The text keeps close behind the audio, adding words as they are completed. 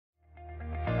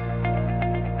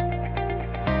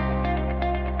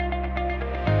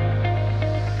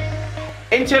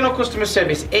internal customer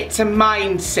service, it's a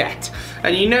mindset,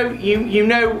 and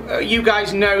you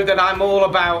guys know that I'm all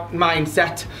about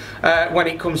mindset when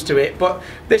it comes to it. But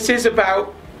this is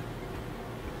about,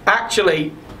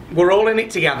 actually, we're all in it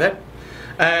together.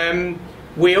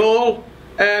 We all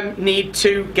need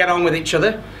to get on with each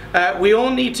other. We all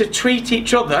need to treat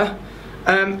each other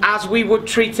as we would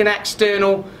treat an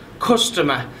external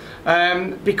customer,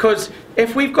 because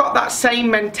if we've got that same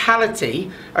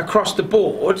mentality across the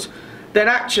board, then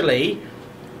actually,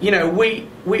 you know, we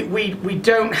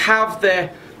don't have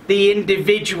the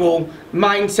individual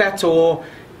mindset, or,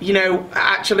 you know,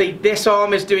 actually this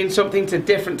arm is doing something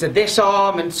different to this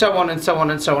arm, and so on and so on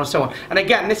and so on and so on. And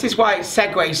again, this is why it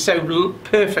segues so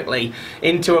perfectly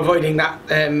into avoiding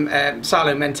that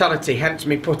silo mentality, hence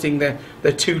me putting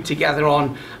the two together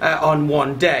on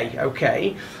one day,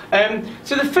 okay?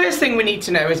 So the first thing we need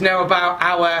to know about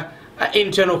our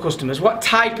internal customers. What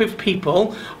type of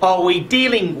people are we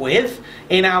dealing with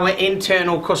in our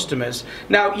internal customers?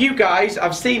 Now, you guys,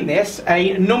 I've seen this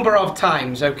a number of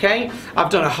times, okay?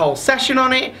 I've done a whole session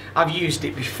on it. I've used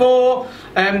it before.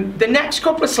 The next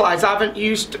couple of slides I haven't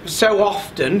used so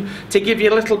often to give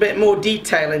you a little bit more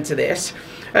detail into this.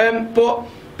 But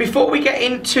before we get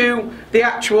into the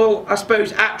actual, I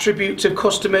suppose, attributes of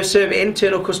customer service,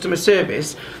 internal customer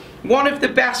service, one of the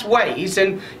best ways,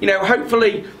 and, you know,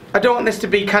 hopefully, I don't want this to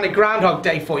be kind of Groundhog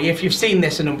Day for you if you've seen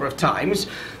this a number of times,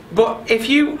 but if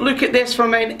you look at this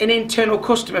from an internal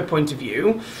customer point of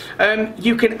view,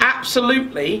 you can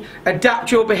absolutely adapt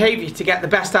your behaviour to get the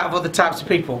best out of other types of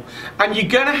people. And you're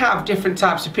going to have different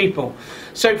types of people.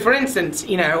 So for instance,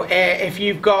 you know, if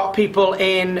you've got people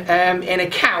in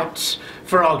accounts,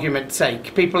 for argument's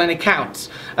sake, people in accounts,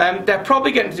 they're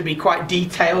probably going to be quite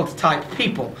detailed type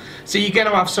people. So you're going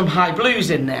to have some high blues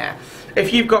in there.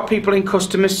 If you've got people in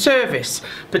customer service,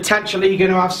 potentially you're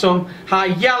going to have some high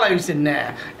yellows in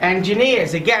there.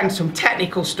 Engineers, again, some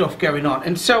technical stuff going on,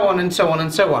 and so on and so on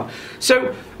and so on.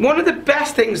 So one of the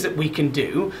best things that we can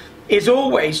do is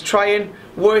always try and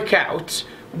work out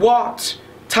what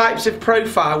types of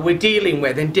profile we're dealing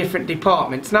with in different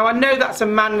departments. Now, I know that's a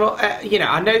manual, you know,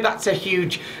 I know that's a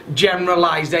huge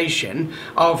generalization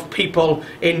of people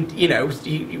in, you know,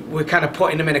 we're kind of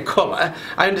putting them in a colour.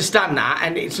 I understand that,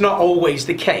 and it's not always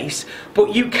the case,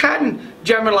 but you can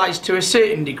generalize to a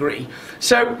certain degree.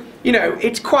 So, you know,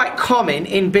 it's quite common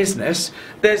in business.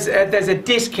 There's a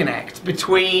disconnect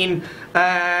between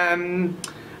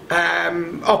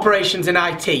operations and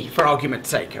IT, for argument's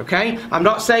sake, okay? I'm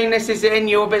not saying this is in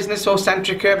your business or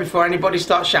Centrica before anybody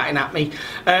starts shouting at me,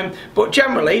 but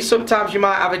generally, sometimes you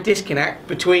might have a disconnect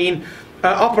between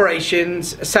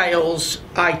operations, sales,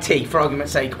 IT, for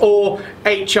argument's sake, or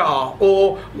HR,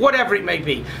 or whatever it may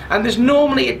be. And there's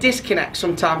normally a disconnect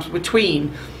sometimes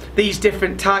between these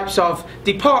different types of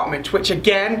departments, which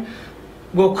again,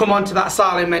 we'll come on to that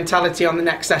silo mentality on the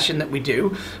next session that we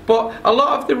do. But a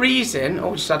lot of the reason,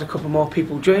 oh, we just had a couple more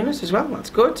people join us as well, that's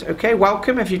good. Okay,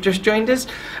 welcome if you've just joined us.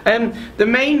 The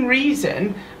main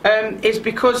reason is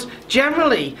because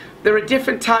generally there are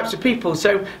different types of people.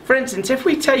 So for instance, if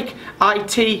we take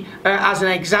IT as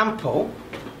an example,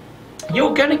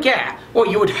 you're going to get, well,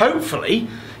 you're hopefully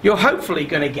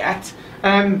going to get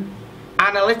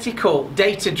analytical,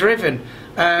 data-driven,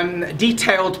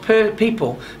 detailed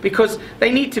people, because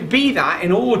they need to be that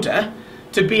in order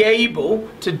to be able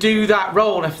to do that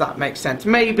role, if that makes sense.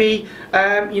 Maybe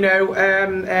you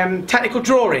know, technical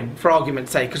drawing, for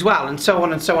argument's sake, as well, and so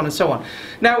on and so on and so on.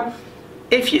 Now,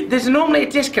 there's normally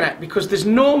a disconnect, because there's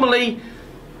normally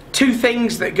two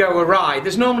things that go awry.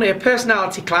 There's normally a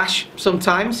personality clash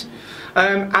sometimes,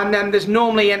 and then there's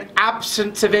normally an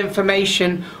absence of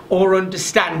information or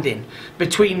understanding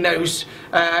between those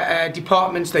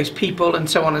departments, those people, and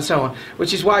so on and so on.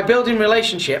 Which is why building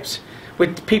relationships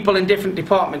with people in different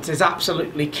departments is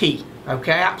absolutely key.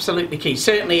 Okay, absolutely key.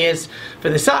 Certainly is for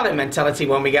the silo mentality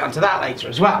when we get onto that later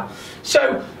as well.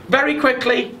 So, very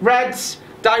quickly, reds,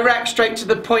 direct, straight to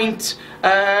the point,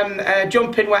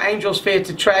 jump in where angels fear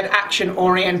to tread, action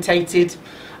orientated.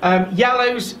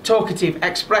 Yellows, talkative,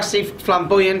 expressive,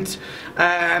 flamboyant,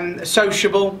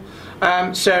 sociable.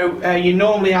 So you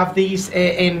normally have these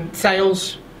in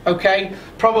sales, okay?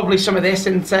 Probably some of this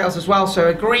in sales as well. So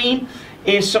a green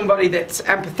is somebody that's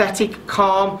empathetic,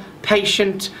 calm,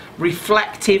 patient,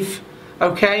 reflective,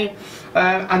 okay?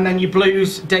 And then your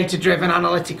blues, data-driven,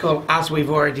 analytical, as we've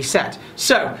already said.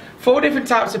 So, 4 different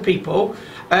types of people,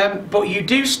 but you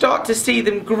do start to see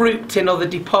them grouped in other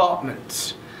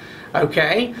departments.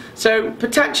 Okay, so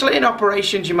potentially in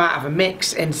operations you might have a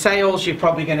mix. In sales you're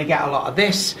probably going to get a lot of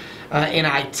this. In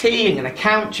IT and in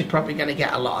accounts you're probably going to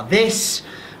get a lot of this.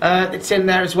 that's in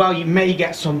there as well. You may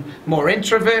get some more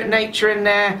introvert nature in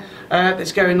there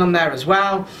that's going on there as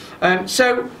well.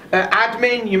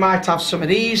 Admin, you might have some of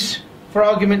these for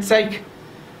argument's sake.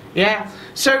 Yeah,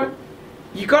 so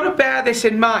you've got to bear this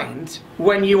in mind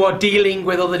when you are dealing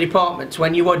with other departments,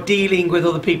 when you are dealing with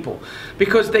other people,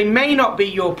 because they may not be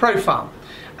your profile.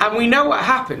 And we know what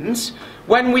happens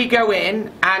when we go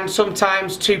in and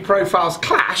sometimes two profiles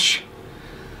clash,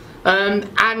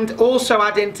 and also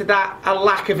add into that a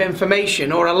lack of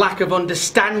information or a lack of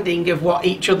understanding of what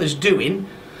each other's doing,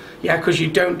 yeah, because you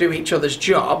don't do each other's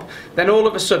job, then all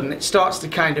of a sudden it starts to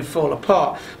kind of fall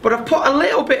apart. But I've put a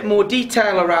little bit more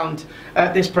detail around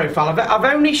this profile. I've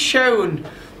only shown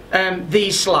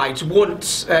these slides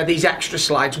once, these extra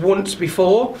slides once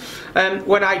before,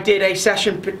 when I did a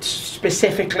session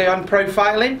specifically on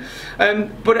profiling,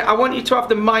 but I want you to have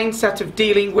the mindset of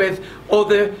dealing with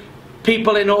other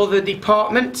people in other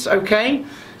departments, okay?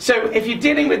 So if you're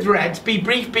dealing with reds, be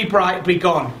brief, be bright, be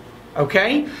gone.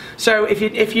 Okay, so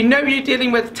if you know you're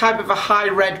dealing with type of a high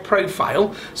red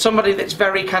profile, somebody that's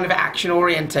very kind of action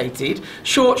orientated,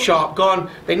 short, sharp, gone,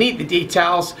 they need the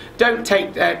details, don't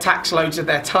take tax loads of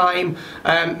their time,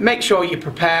 make sure you're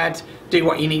prepared, do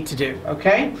what you need to do,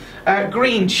 okay?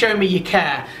 Green, show me you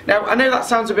care. Now I know that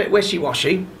sounds a bit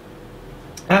wishy-washy.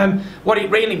 What it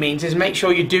really means is make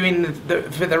sure you're doing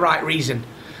for the right reason.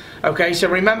 Okay, so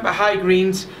remember, high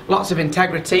greens, lots of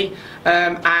integrity,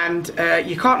 and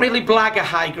you can't really blag a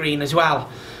high green as well.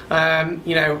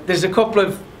 You know, there's a couple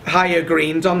of higher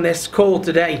greens on this call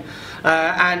today,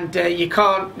 and you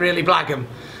can't really blag them.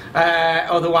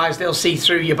 Otherwise they'll see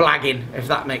through your blagging, if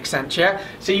that makes sense, yeah?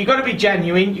 So you've got to be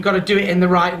genuine, you've got to do it in the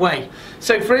right way.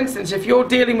 So for instance, if you're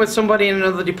dealing with somebody in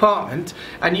another department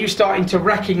and you're starting to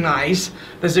recognise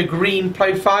there's a green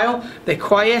profile, they're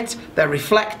quiet, they're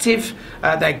reflective,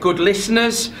 they're good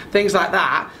listeners, things like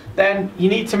that, then you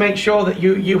need to make sure that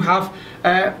you have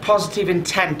positive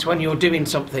intent when you're doing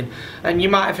something. And you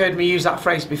might have heard me use that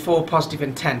phrase before, positive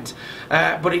intent,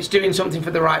 but it's doing something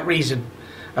for the right reason.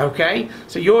 Okay,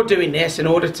 so you're doing this in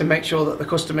order to make sure that the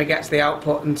customer gets the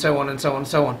output, and so on and so on and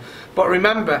so on. But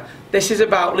remember, this is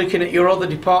about looking at your other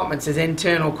departments as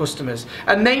internal customers,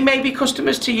 and they may be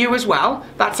customers to you as well.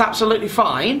 That's absolutely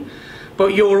fine,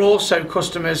 but you're also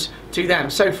customers to them.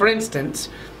 So for instance,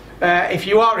 if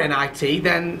you are in IT,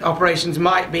 then operations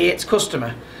might be its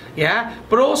customer, yeah,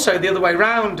 but also the other way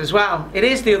round as well. It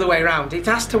is the other way round. It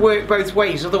has to work both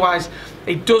ways, otherwise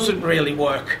it doesn't really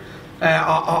work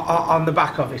on the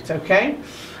back of it, okay?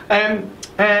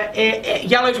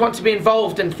 Yellows want to be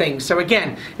involved in things. So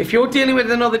again, if you're dealing with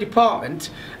another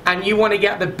department and you want to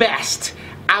get the best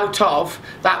out of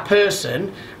that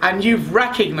person, and you've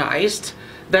recognised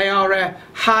they are a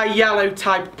high yellow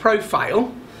type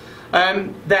profile,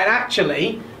 then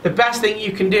actually the best thing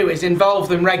you can do is involve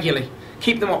them regularly.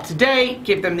 Keep them up to date,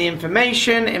 give them the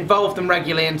information, involve them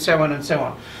regularly, and so on and so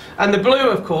on. And the blue,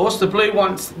 of course, the blue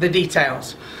wants the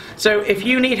details. So if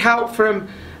you need help from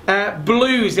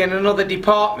blues in another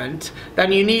department,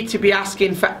 then you need to be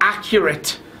asking for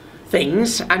accurate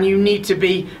things, and you need to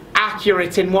be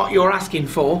accurate in what you're asking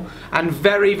for, and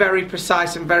very, very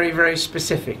precise and very, very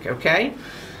specific, okay?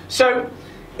 So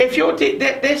if you're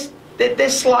this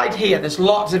slide here, there's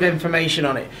lots of information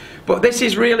on it, but this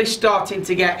is really starting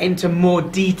to get into more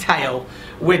detail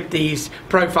with these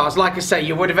profiles. Like I say,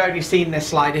 you would have only seen this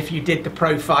slide if you did the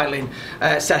profiling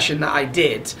session that I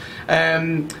did,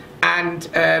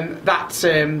 that's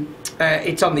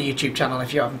it's on the YouTube channel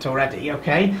if you haven't already,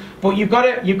 okay? But you've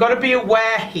got to be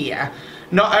aware here,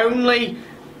 not only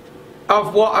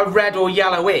of what a red or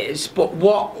yellow is, but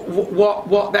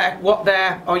what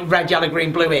their red, yellow,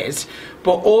 green, blue is,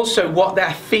 but also what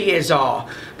their fears are.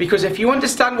 Because if you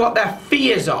understand what their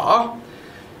fears are,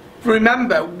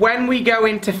 remember, when we go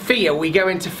into fear, we go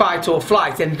into fight or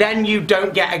flight, and then you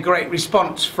don't get a great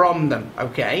response from them,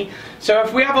 okay? So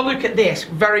if we have a look at this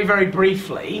very, very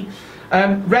briefly,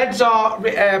 reds are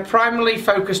primarily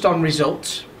focused on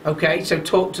results, okay? So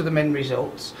talk to them in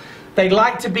results. They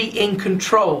like to be in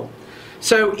control.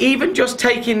 So even just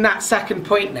taking that second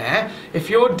point there, if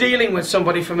you're dealing with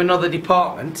somebody from another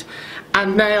department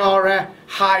and they are a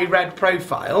high red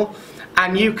profile,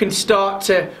 and you can start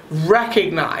to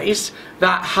recognise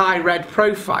that high red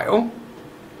profile,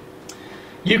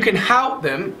 you can help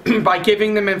them by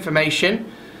giving them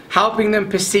information, helping them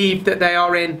perceive that they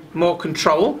are in more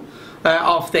control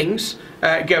of things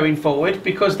going forward,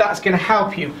 because that's going to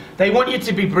help you. They want you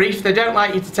to be brief, they don't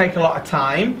like you to take a lot of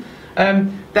time,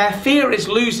 Their fear is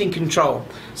losing control.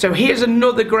 So here's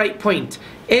another great point.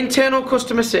 Internal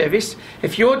customer service,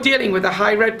 if you're dealing with a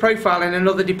high red profile in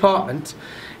another department,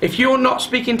 if you're not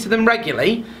speaking to them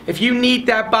regularly, if you need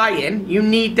their buy-in, you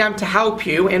need them to help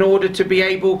you in order to be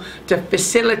able to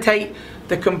facilitate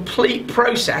the complete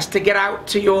process to get out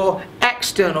to your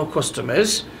external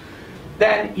customers,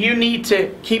 then you need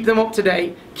to keep them up to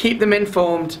date, keep them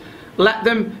informed, let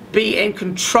them be in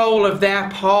control of their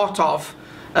part of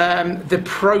the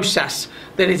process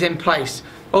that is in place.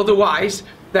 Otherwise,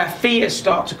 their fears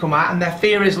start to come out, and their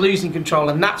fear is losing control,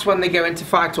 and that's when they go into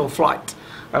fight or flight.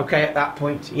 Okay, at that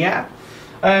point, yeah.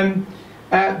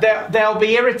 They'll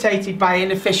be irritated by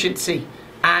inefficiency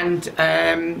and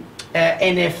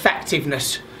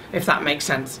ineffectiveness, if that makes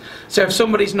sense. So if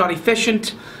somebody's not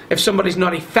efficient, if somebody's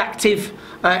not effective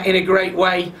in a great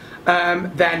way,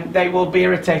 then they will be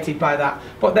irritated by that.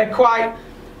 But they're quite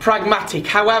pragmatic.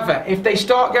 However, if they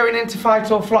start going into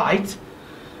fight or flight,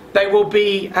 they will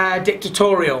be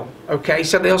dictatorial, okay?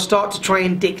 So they'll start to try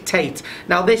and dictate.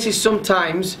 Now this is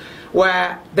sometimes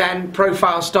where then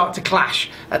profiles start to clash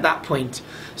at that point.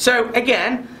 So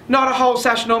again, not a whole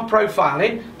session on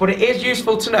profiling, but it is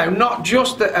useful to know not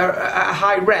just that a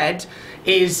high red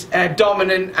is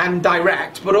dominant and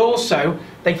direct, but also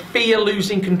they fear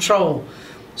losing control.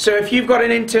 So if you've got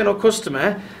an internal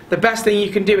customer, the best thing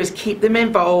you can do is keep them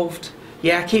involved.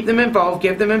 Yeah, keep them involved,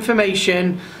 give them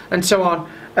information, and so on.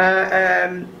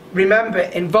 Remember,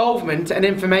 involvement and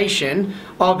information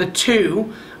are the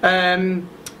two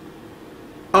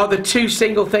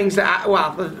single things that,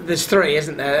 well, there's three,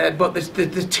 isn't there? But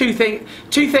there's two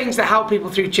things that help people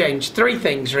through change. Three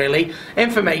things really: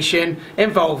 information,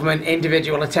 involvement,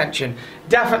 individual attention.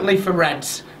 Definitely for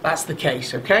reds, that's the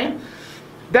case. Okay.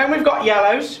 Then we've got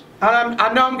yellows.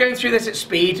 I know I'm going through this at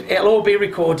speed. It'll all be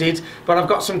recorded, but I've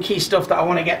got some key stuff that I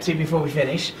want to get to before we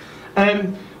finish.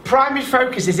 Primary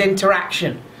focus is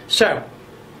interaction. So,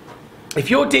 if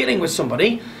you're dealing with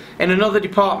somebody in another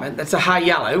department that's a high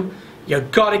yellow, you've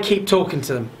got to keep talking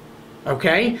to them.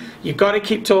 Okay? You've got to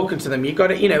keep talking to them. You've got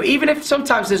to, you know, even if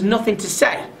sometimes there's nothing to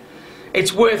say,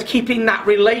 it's worth keeping that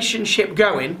relationship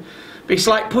going. It's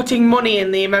like putting money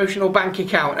in the emotional bank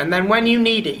account, and then when you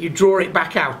need it, you draw it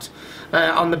back out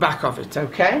on the back of it.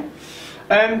 Okay?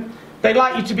 They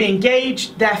like you to be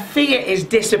engaged. Their fear is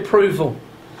disapproval.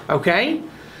 Okay?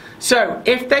 So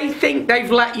if they think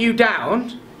they've let you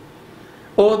down,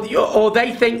 or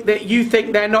they think that you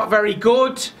think they're not very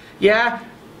good, yeah,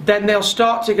 then they'll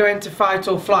start to go into fight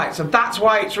or flight. So that's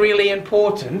why it's really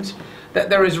important that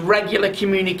there is regular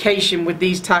communication with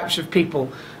these types of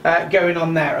people going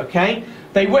on there, okay?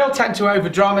 They will tend to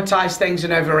over-dramatize things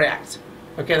and overreact.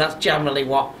 Okay, that's generally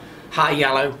what high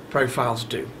yellow profiles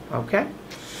do, okay?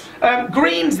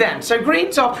 Greens then. So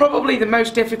greens are probably the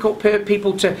most difficult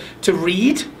people to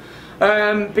read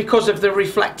because of the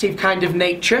reflective kind of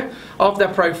nature of their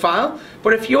profile.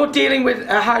 But if you're dealing with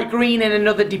a high green in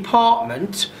another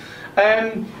department,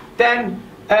 then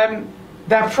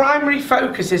their primary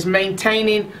focus is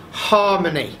maintaining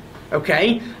harmony,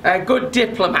 okay? Good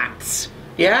diplomats,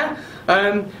 yeah?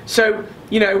 So,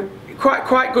 you know,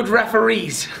 quite good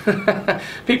referees,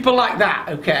 people like that,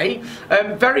 okay?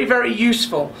 Very, very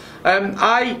useful.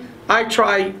 I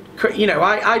try, you know,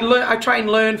 I try and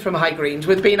learn from high greens.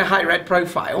 With being a high red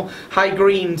profile, high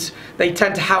greens, they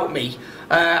tend to help me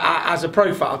as a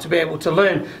profile to be able to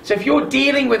learn. So if you're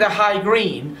dealing with a high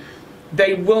green,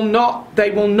 they will not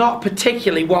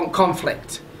particularly want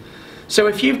conflict. So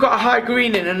if you've got a high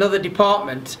green in another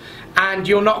department and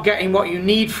you're not getting what you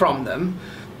need from them,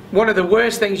 one of the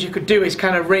worst things you could do is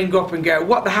kind of ring up and go,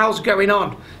 what the hell's going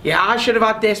on? Yeah, I should have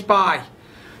had this by.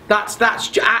 That's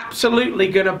absolutely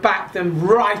going to back them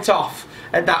right off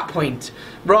at that point,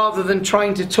 rather than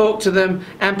trying to talk to them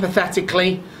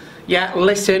empathetically. Yeah,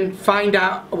 listen, find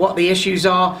out what the issues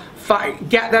are,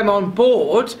 get them on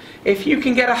board. If you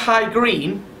can get a high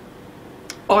green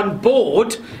on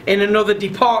board in another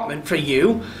department for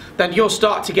you, then you'll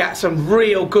start to get some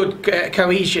real good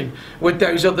cohesion with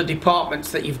those other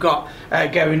departments that you've got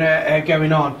going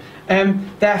on.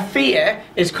 Their fear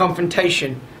is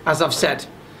confrontation, as I've said.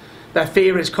 Their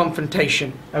fear is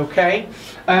confrontation, okay?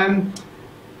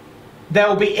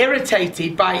 They'll be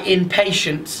irritated by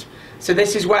impatience. So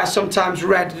this is where sometimes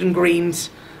red and greens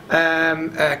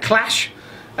clash.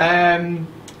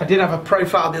 I did have a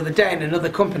profile the other day in another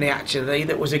company actually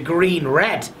that was a green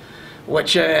red,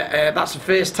 which that's the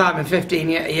first time in 15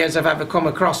 years I've ever come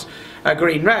across a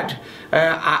green red.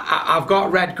 I've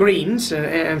got red greens.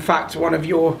 In fact, one of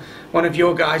your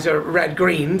guys are red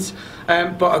greens,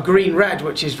 but a green red,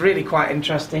 which is really quite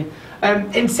interesting.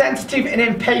 Insensitive and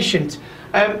impatient.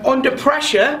 Under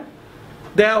pressure,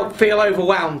 they'll feel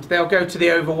overwhelmed. They'll go to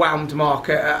the overwhelmed mark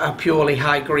at a purely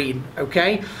high green.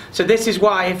 Okay, so this is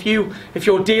why if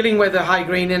you're dealing with a high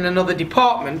green in another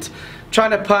department,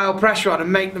 trying to pile pressure on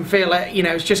and make them feel,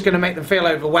 it's just going to make them feel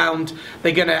overwhelmed.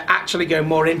 They're going to actually go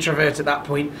more introvert at that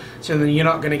point, so then you're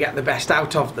not going to get the best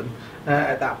out of them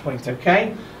at that point.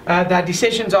 Okay, their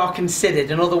decisions are considered.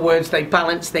 In other words, they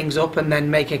balance things up and then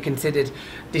make a considered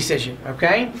decision.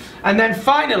 Okay, and then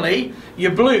finally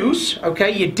your blues.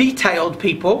 Okay, your detailed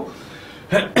people.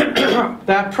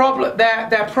 Their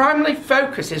primary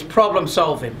focus is problem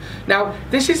solving. Now,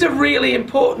 this is a really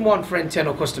important one for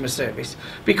internal customer service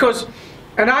because,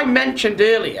 and I mentioned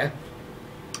earlier,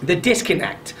 the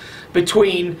disconnect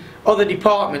between other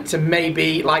departments and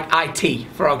maybe like IT,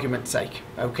 for argument's sake.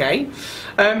 Okay,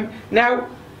 now,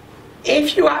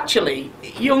 if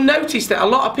you'll notice that a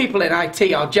lot of people in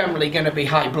IT are generally going to be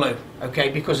high blue, okay,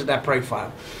 because of their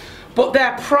profile, but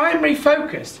their primary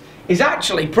focus is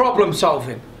actually problem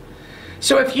solving.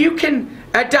 So if you can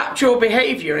adapt your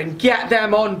behaviour and get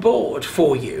them on board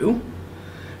for you,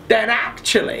 then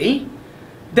actually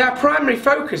their primary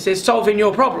focus is solving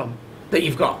your problem that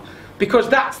you've got, because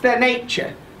that's their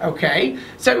nature. Okay,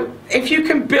 so if you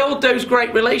can build those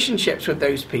great relationships with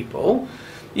those people,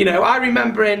 I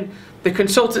remember in the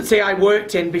consultancy I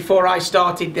worked in before I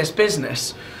started this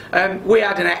business, we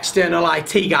had an external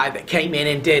IT guy that came in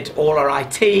and did all our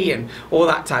IT and all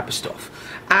that type of stuff.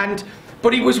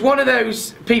 But he was one of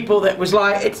those people that was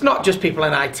like, it's not just people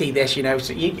in IT this,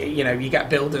 so you get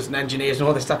builders and engineers and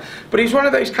all this stuff. But he's one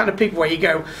of those kind of people where you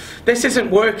go, this isn't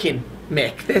working,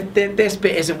 Mick, this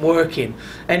bit isn't working.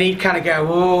 And he'd kind of go,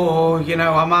 oh,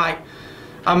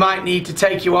 I might need to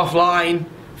take you offline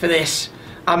for this.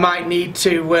 I might need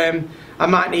to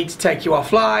take you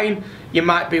offline. You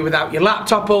might be without your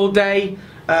laptop all day.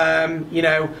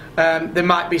 There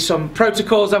might be some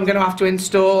protocols I'm going to have to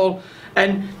install,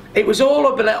 and it was all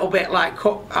a little bit like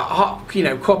cup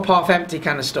half empty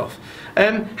kind of stuff.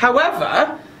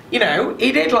 However, he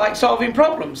did like solving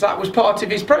problems. That was part of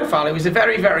his profile. It was a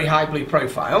very, very high blue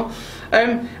profile.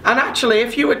 And actually,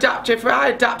 if I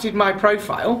adapted my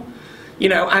profile,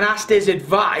 and asked his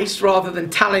advice rather than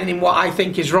telling him what I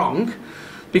think is wrong,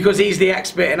 because he's the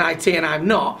expert in IT and I'm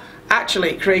not, actually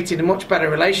it created a much better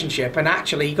relationship, and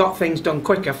actually he got things done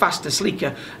quicker, faster,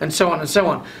 sleeker, and so on and so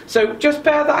on. So just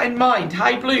bear that in mind.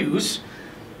 High blues,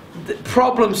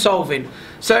 problem solving.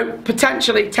 So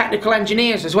potentially technical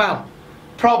engineers as well,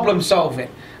 problem solving.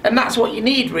 And that's what you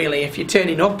need really if you're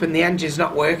turning up and the engine's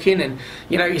not working, and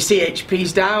your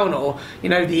CHP's down, or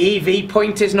the EV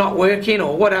pointer's not working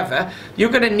or whatever.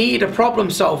 You're going to need a problem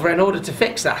solver in order to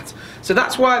fix that. So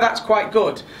that's why that's quite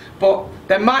good. But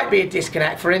there might be a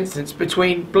disconnect, for instance,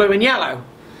 between blue and yellow,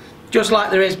 just like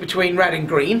there is between red and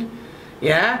green.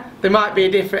 Yeah, there might be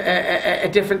a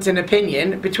difference in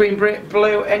opinion between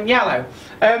blue and yellow.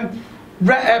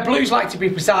 Blues like to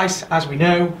be precise, as we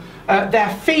know.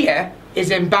 Their fear is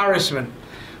embarrassment.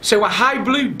 So a high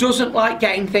blue doesn't like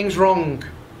getting things wrong.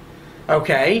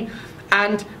 Okay,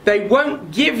 and they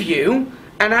won't give you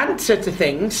an answer to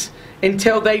things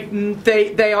until they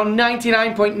are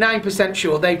 99.9%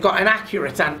 sure they've got an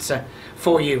accurate answer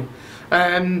for you.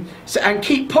 And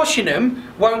keep pushing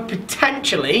them won't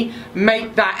potentially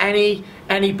make that any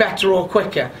better or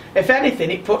quicker. If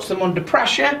anything, it puts them under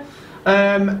pressure,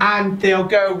 and they'll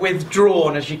go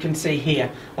withdrawn, as you can see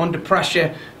here. Under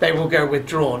pressure, they will go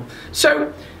withdrawn.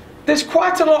 So there's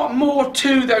quite a lot more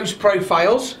to those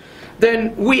profiles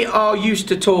than we are used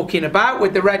to talking about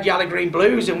with the red, yellow, green,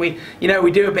 blues, and we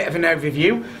do a bit of an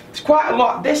overview. It's quite a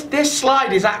lot. This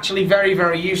slide is actually very,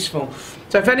 very useful.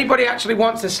 So if anybody actually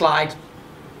wants a slide,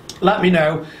 let me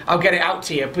know. I'll get it out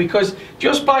to you, because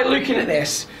just by looking at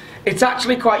this, it's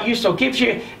actually quite useful.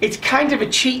 It's kind of a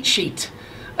cheat sheet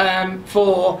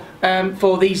for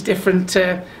these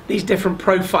different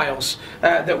profiles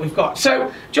that we've got.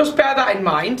 So just bear that in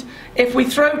mind. If we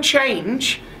throw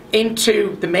change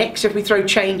into the mix,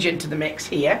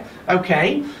 here,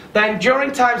 okay, then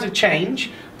during times of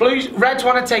change, reds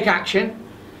want to take action,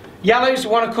 yellows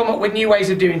want to come up with new ways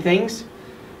of doing things,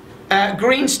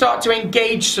 greens start to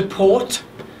engage support,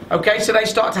 okay, so they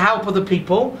start to help other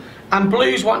people, and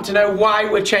blues want to know why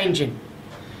we're changing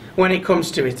when it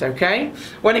comes to it, okay?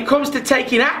 When it comes to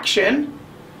taking action,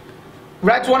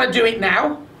 reds want to do it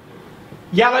now,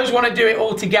 yellows want to do it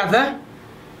all together,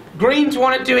 greens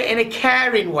want to do it in a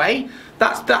caring way.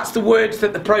 That's the words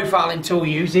that the profiling tool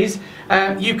uses.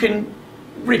 You can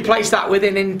replace that with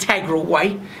an integral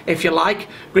way, if you like.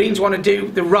 Greens want to do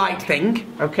the right thing,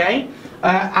 okay?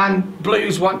 And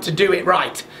blues want to do it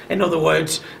right. In other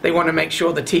words, they want to make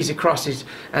sure the T's are crosses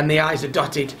and the I's are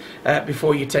dotted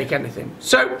before you take anything.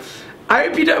 So, I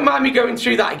hope you don't mind me going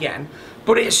through that again,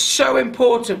 but it's so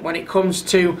important when it comes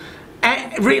to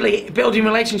really building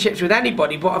relationships with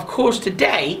anybody. But of course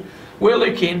today we're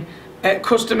looking at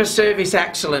customer service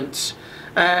excellence,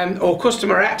 or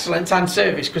customer excellence and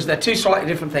service, because they're two slightly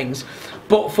different things,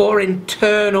 but for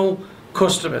internal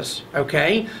customers,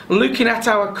 okay? Looking at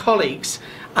our colleagues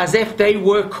as if they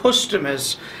were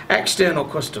customers, external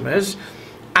customers.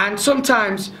 And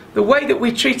sometimes the way that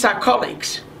we treat our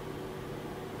colleagues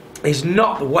is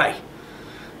not the way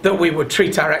that we would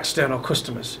treat our external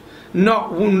customers.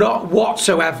 Not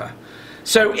whatsoever.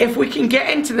 So if we can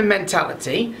get into the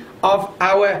mentality of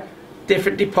our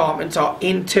different departments, our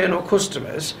internal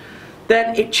customers,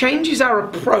 then it changes our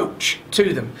approach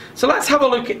to them. So let's have a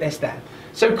look at this then.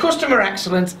 So customer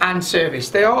excellence and service,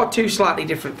 they are two slightly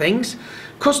different things.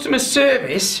 Customer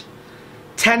service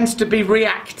tends to be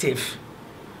reactive.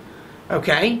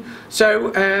 Okay,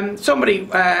 so somebody,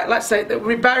 let's say,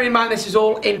 bear in mind this is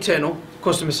all internal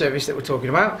customer service that we're talking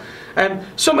about.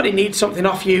 Somebody needs something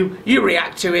off you, you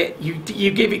react to it,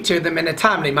 you give it to them in a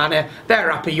timely manner, they're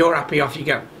happy, you're happy, off you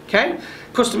go. Okay,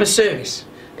 customer service,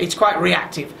 it's quite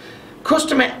reactive.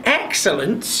 Customer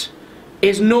excellence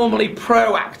is normally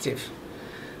proactive.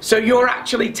 So you're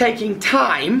actually taking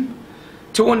time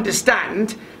to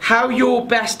understand how your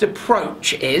best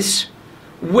approach is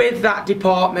with that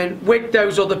department, with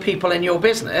those other people in your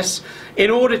business,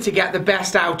 in order to get the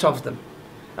best out of them.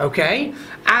 Okay?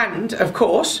 And, of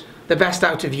course, the best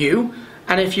out of you.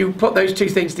 And if you put those two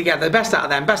things together, the best out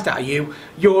of them, best out of you,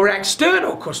 your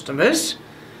external customers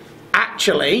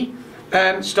actually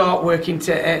start working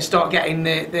to start getting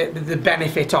the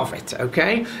benefit of it.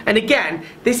 Okay? And again,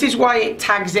 this is why it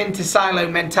tags into silo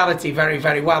mentality very,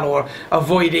 very well, or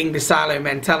avoiding the silo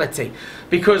mentality.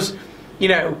 Because, you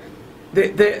know,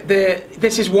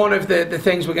 this is one of the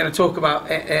things we're going to talk about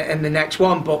in the next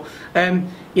one, but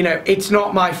you know, it's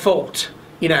not my fault.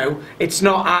 You know, it's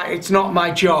not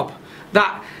my job.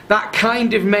 That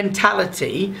kind of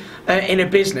mentality in a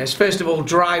business, first of all,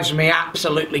 drives me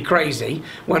absolutely crazy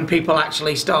when people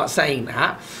actually start saying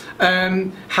that.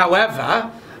 However,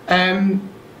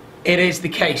 it is the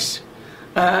case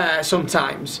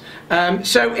sometimes.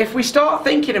 So if we start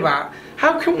thinking about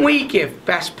how can we give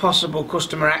best possible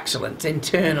customer excellence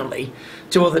internally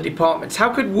to other departments,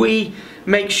 how could we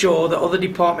make sure that other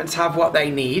departments have what they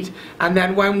need, and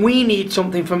then when we need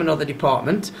something from another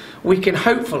department, we can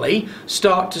hopefully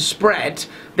start to spread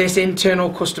this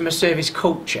internal customer service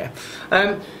culture.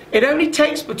 It only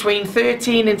takes between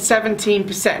 13 and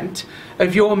 17%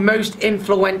 of your most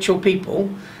influential people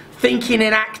thinking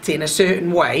and acting a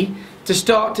certain way to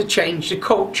start to change the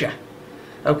culture.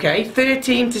 Okay,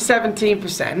 13 to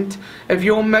 17% of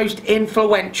your most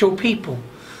influential people.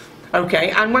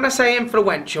 Okay, and when I say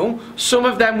influential, some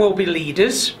of them will be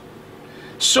leaders,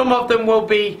 some of them will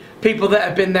be people that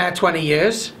have been there 20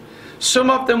 years,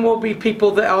 some of them will be people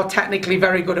that are technically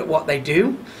very good at what they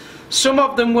do, some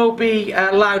of them will be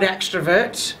loud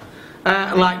extroverts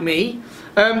like me.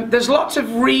 There's lots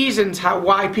of reasons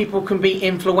why people can be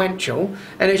influential,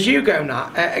 and as you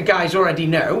guys already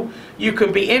know, you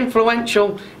can be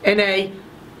influential in a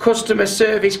customer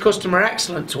service, customer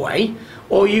excellence way,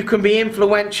 or you can be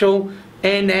influential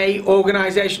in a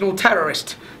organisational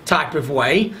terrorist type of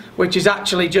way, which is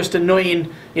actually just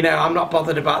annoying. You know, I'm not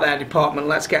bothered about their department,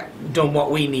 let's get done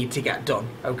what we need to get done.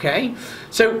 Okay,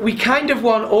 so we kind of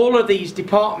want all of these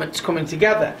departments coming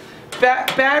together,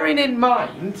 bearing in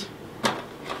mind,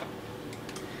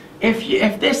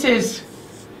 if this is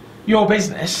your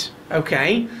business,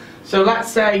 okay, so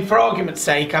let's say, for argument's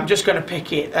sake, I'm just going to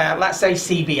pick it, let's say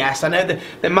CBS. I know that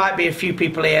there might be a few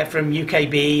people here from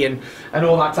UKB and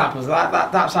all that type of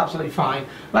stuff. That's absolutely fine.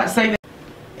 Let's say that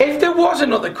if there was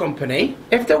another company,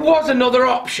 if there was another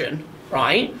option,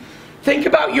 right, think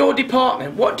about your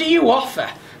department. What do you offer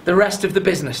the rest of the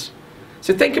business?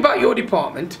 So think about your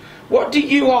department. What do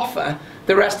you offer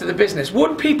the rest of the business?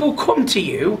 Would people come to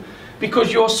you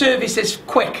because your service is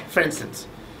quick, for instance?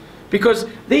 Because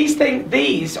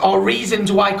these are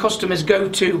reasons why customers go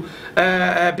to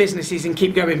businesses and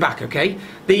keep going back, okay?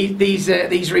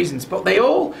 These reasons, but they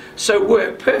also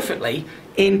work perfectly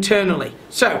internally.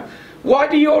 So, why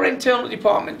do your internal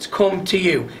departments come to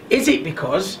you? Is it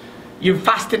because you're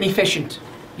fast and efficient?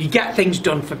 You get things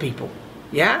done for people,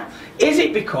 yeah? Is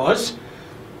it because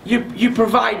you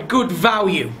provide good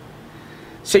value?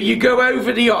 So you go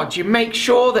over the odds, you make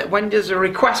sure that when there's a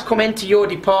request come into your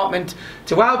department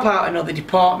to help out another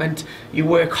department, you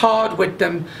work hard with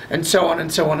them, and so on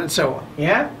and so on and so on,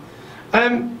 yeah?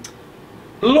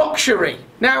 Luxury.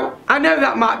 Now, I know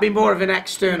that might be more of an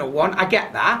external one, I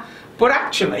get that, but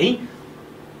actually,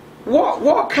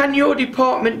 what can your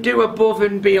department do above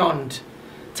and beyond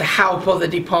to help other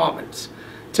departments,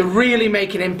 to really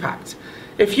make an impact?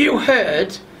 If you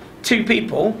heard two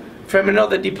people from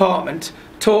another department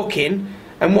talking,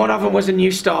 and one of them was a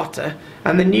new starter,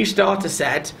 and the new starter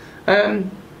said,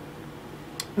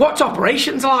 what's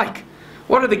operations like?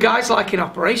 What are the guys like in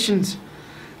operations?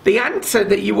 The answer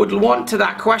that you would want to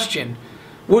that question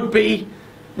would be,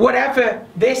 whatever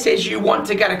this is you want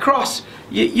to get across,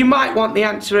 you might want the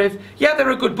answer of, yeah,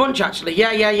 they're a good bunch actually,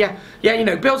 yeah, you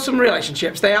know, build some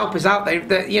relationships, they help us out,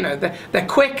 they're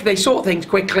quick, they sort things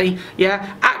quickly,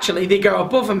 yeah, actually they go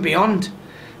above and beyond.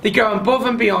 They go above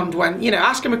and beyond when, you know,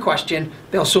 ask them a question,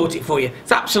 they'll sort it for you.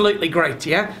 It's absolutely great,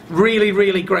 yeah, really,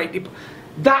 really great.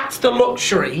 That's the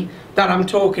luxury that I'm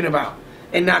talking about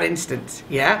in that instance,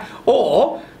 yeah.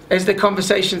 Or as the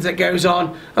conversations that goes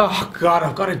on, oh God,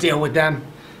 I've got to deal with them,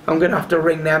 I'm going to have to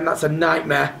ring them, that's a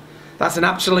nightmare. That's an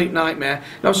absolute nightmare.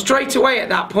 Now straight away at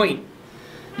that point,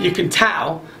 you can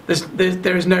tell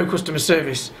there is no customer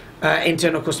service,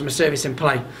 internal customer service in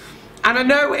play. And I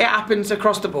know it happens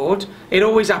across the board. It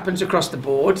always happens across the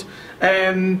board.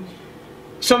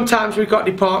 Sometimes we've got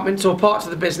departments or parts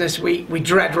of the business we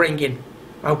dread ringing,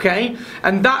 okay?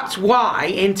 And that's why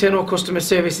internal customer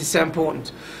service is so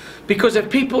important. Because if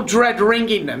people dread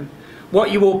ringing them, what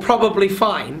you will probably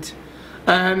find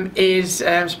is,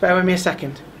 spare with me a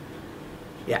second.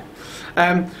 Yeah.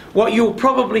 What you'll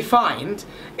probably find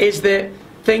is that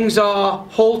things are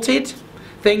halted,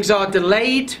 things are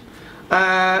delayed,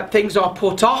 things are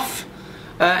put off,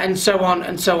 and so on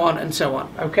and so on and so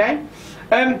on. Okay.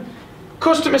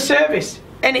 Customer service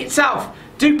in itself.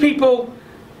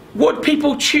 Would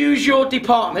people choose your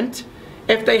department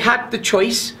if they had the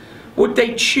choice? Would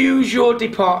they choose your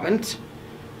department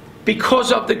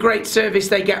because of the great service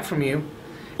they get from you?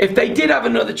 If they did have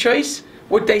another choice,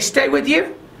 would they stay with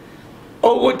you?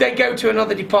 Or would they go to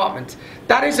another department?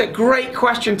 That is a great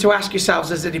question to ask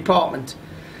yourselves as a department.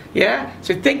 Yeah?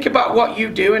 So think about what you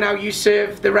do and how you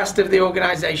serve the rest of the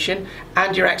organisation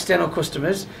and your external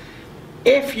customers.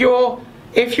 If your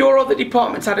other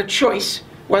departments had a choice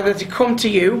whether to come to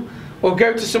you or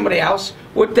go to somebody else,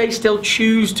 would they still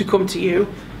choose to come to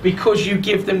you because you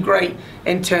give them great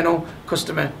internal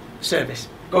customer service?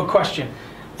 Good question.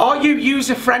 Are you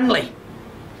user-friendly?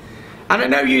 And I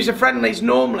know user-friendly is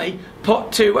normally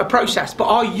put to a process, but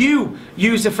are you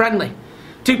user-friendly?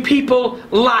 Do people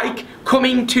like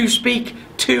coming to speak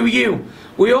to you?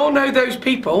 We all know those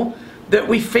people that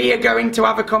we fear going to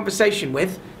have a conversation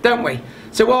with, don't we?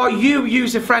 So are you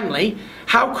user-friendly?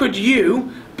 How could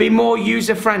you be more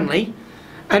user-friendly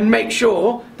and make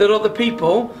sure that other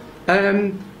people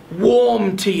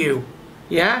warm to you?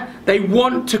 Yeah? They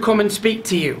want to come and speak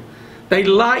to you. They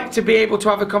like to be able to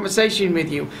have a conversation with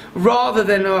you, rather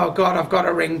than, oh God, I've got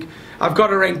to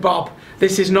ring Bob.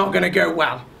 This is not going to go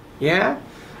well. Yeah?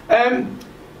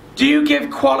 Do you give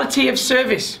quality of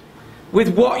service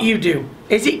with what you do?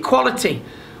 Is it quality?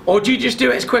 Or do you just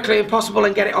do it as quickly as possible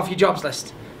and get it off your jobs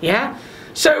list? Yeah?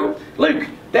 So, Luke,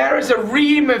 there is a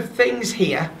ream of things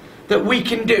here that we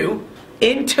can do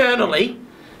internally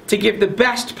to give the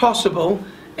best possible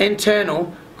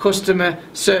internal customer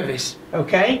service.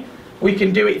 Okay? We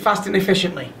can do it fast and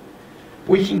efficiently.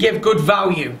 We can give good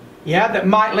value, yeah, that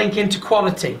might link into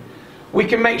quality. We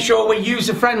can make sure we're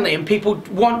user-friendly and people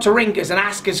want to ring us and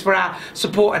ask us for our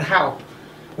support and help.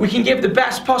 We can give the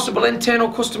best possible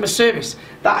internal customer service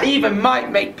that even might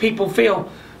make people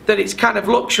feel that it's kind of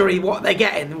luxury what they're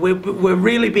getting. We're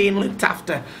really being looked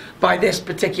after by this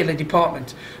particular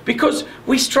department. Because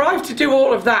we strive to do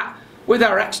all of that with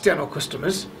our external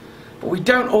customers, but we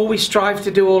don't always strive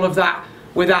to do all of that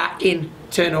with our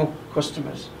internal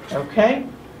customers. Okay?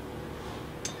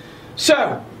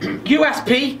 So,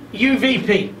 USP,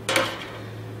 UVP.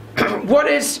 What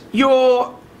is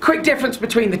your quick difference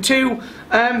between the two?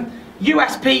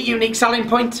 USP, unique selling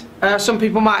point. Some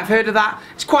people might have heard of that.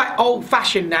 It's quite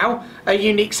old-fashioned now, a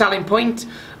unique selling point.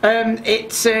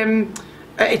 It's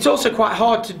also quite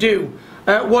hard to do.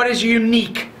 What is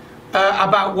unique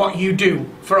about what you do,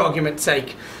 for argument's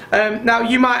sake? Now,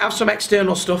 you might have some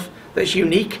external stuff that's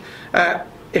unique.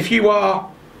 If you are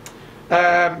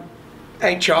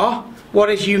HR, what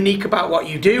is unique about what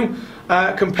you do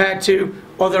compared to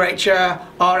other HR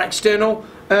external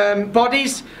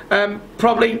bodies?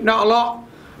 Probably not a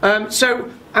lot. So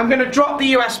I'm going to drop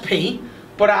the USP,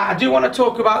 but I do want to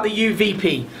talk about the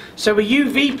UVP. So a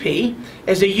UVP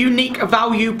is a unique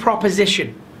value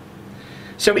proposition.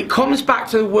 So it comes back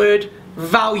to the word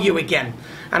value again.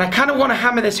 And I kind of want to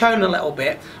hammer this home a little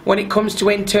bit when it comes to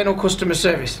internal customer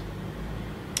service.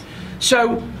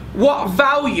 So what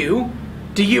value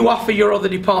do you offer your other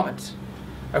departments?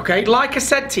 Okay, like I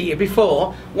said to you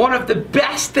before, one of the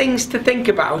best things to think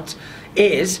about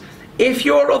is if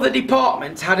your other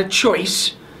departments had a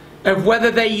choice of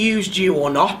whether they used you or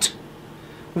not,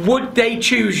 would they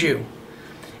choose you?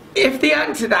 If the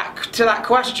answer to that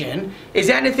question is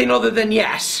anything other than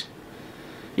yes,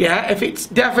 yeah, if it's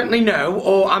definitely no,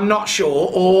 or I'm not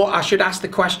sure, or I should ask the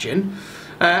question,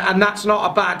 and that's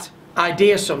not a bad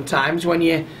idea sometimes when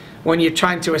you're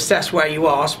trying to assess where you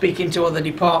are, speaking to other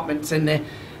departments and the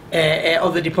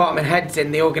other department heads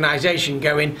in the organisation,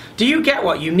 going, do you get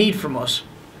what you need from us?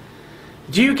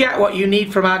 Do you get what you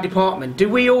need from our department? Do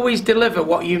we always deliver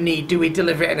what you need? Do we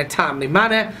deliver it in a timely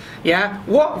manner? Yeah.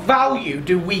 What value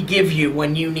do we give you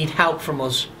when you need help from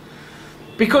us?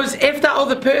 Because if that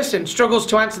other person struggles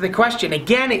to answer the question,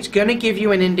 again, it's going to give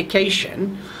you an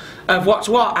indication of what's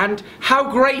what. And how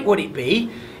great would it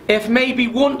be if maybe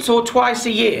once or twice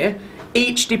a year,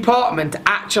 each department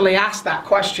actually asked that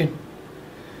question?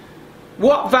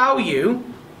 What value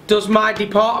does my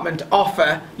department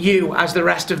offer you as the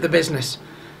rest of the business?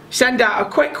 Send out a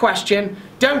quick question.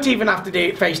 Don't even have to do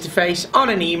it face to face, on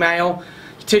an email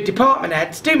to department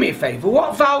heads. Do me a favour,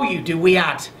 what value do we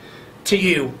add to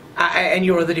you and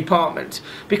your other department?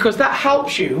 Because that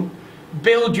helps you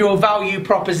build your value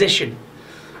proposition.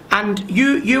 And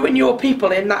you and your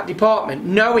people in that department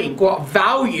knowing what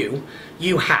value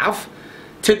you have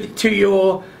to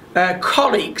your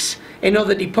colleagues in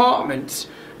other departments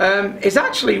is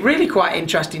actually really quite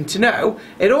interesting to know.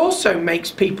 It also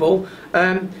makes people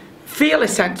feel a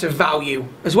sense of value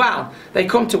as well. They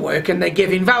come to work and they're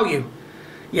giving value.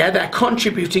 Yeah, they're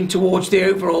contributing towards the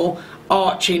overall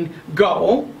arching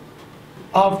goal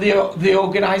of the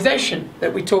organisation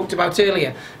that we talked about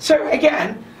earlier. So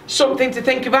again, something to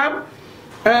think about.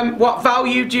 What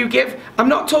value do you give? I'm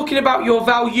not talking about your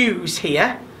values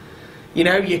here. You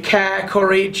know, your care,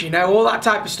 courage, you know, all that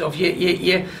type of stuff, your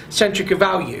Centrica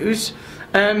values.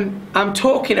 I'm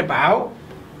talking about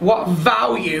what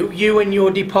value you and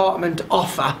your department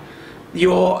offer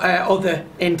your other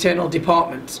internal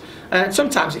departments.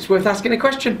 Sometimes it's worth asking a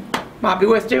question. Might be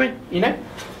worth doing, you know,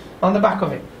 on the back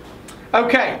of it.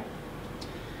 Okay.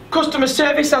 Customer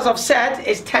service, as I've said,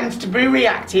 tends to be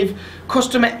reactive.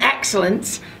 Customer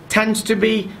excellence tends to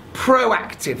be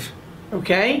proactive.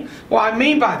 Okay? What I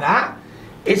mean by that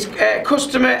is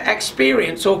customer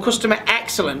experience or customer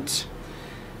excellence.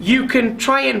 You can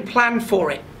try and plan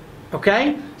for it.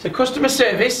 Okay? So customer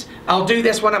service, I'll do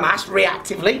this when I'm asked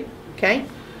reactively. Okay?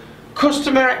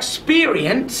 Customer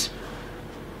experience,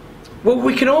 well,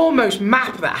 we can almost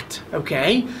map that.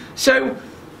 Okay? So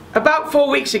about 4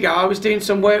 weeks ago, I was doing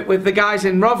some work with the guys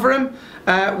in Rotherham.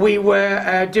 We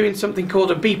were doing something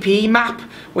called a BPE map.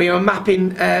 We were mapping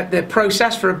the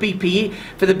process for the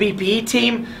BPE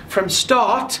team from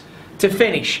start to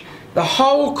finish. The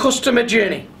whole customer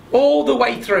journey, all the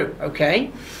way through,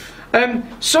 okay?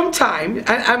 Sometimes,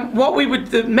 and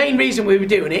the main reason we were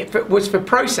doing it was for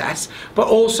process, but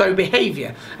also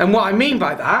behaviour. And what I mean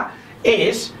by that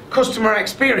is customer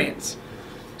experience.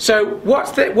 So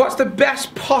what's the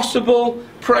best possible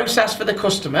process for the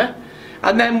customer,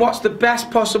 and then what's the best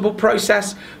possible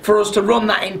process for us to run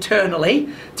that internally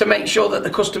to make sure that the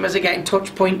customers are getting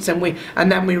touch points and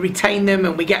then we retain them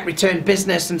and we get return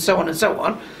business and so on and so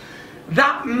on.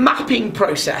 That mapping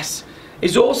process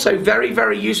is also very,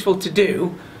 very useful to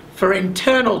do for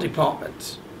internal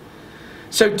departments.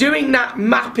 So doing that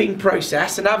mapping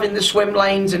process and having the swim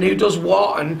lanes and who does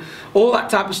what and all that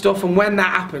type of stuff, and when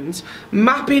that happens,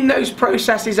 mapping those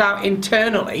processes out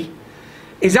internally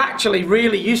is actually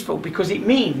really useful, because it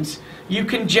means you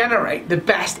can generate the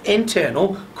best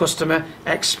internal customer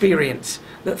experience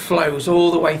that flows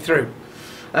all the way through.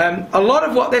 A lot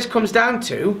of what this comes down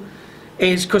to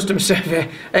is customer service,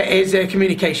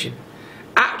 communication.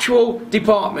 Actual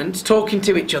departments talking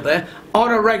to each other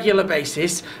on a regular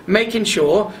basis, making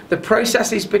sure the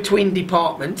processes between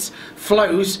departments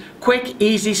flows quick,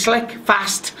 easy, slick,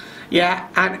 fast, yeah,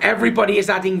 and everybody is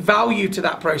adding value to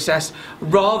that process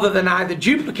rather than either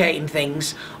duplicating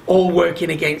things or working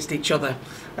against each other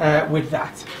with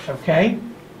that, okay?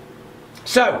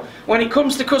 So, when it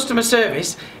comes to customer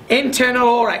service, internal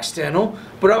or external,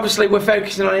 but obviously we're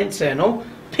focusing on internal,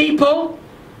 people,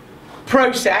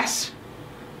 process,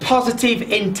 positive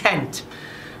intent.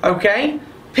 Okay?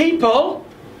 People,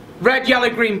 red, yellow,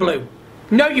 green, blue.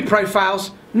 Know your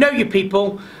profiles, know your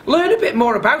people, learn a bit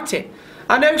more about it.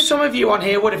 I know some of you on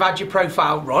here would have had your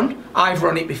profile run. I've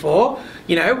run it before.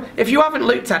 You know, if you haven't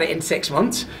looked at it in 6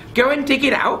 months, go and dig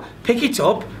it out, pick it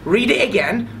up, read it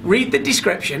again, read the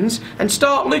descriptions, and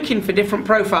start looking for different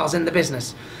profiles in the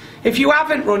business. If you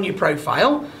haven't run your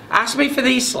profile, ask me for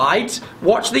these slides,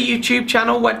 watch the YouTube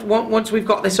channel once we've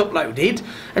got this uploaded,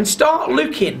 and start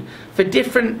looking for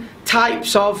different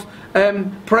types of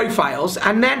profiles,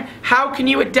 and then how can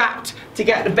you adapt to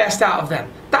get the best out of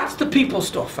them. That's the people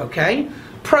stuff, okay?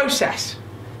 Process,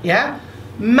 yeah?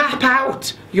 Map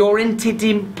out your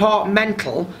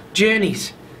interdepartmental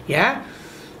journeys, yeah?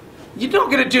 You're not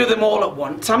going to do them all at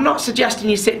once. I'm not suggesting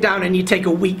you sit down and you take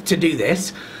a week to do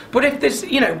this. But if there's,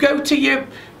 you know, go to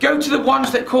the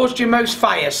ones that caused you most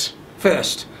fires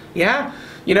first, yeah?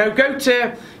 You know, go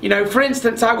to, you know, for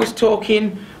instance, I was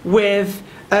talking with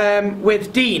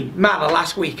Dean Maller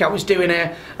last week. I was doing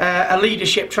a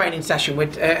leadership training session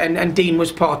with, and Dean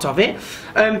was part of it.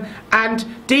 And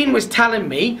Dean was telling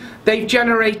me they've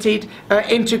generated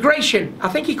integration. I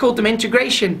think he called them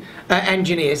integration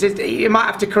engineers. You might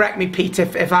have to correct me, Pete,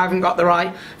 if I haven't got the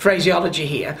right phraseology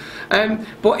here.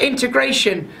 But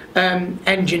integration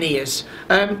engineers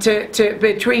to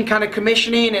between kind of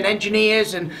commissioning and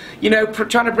engineers, and you know,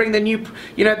 trying to bring the new,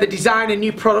 you know, the design and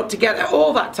new product together,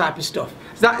 all that type of stuff.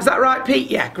 Is that right, Pete?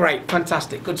 Yeah, great,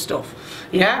 fantastic, good stuff.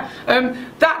 Yeah,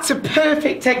 that's a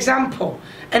perfect example,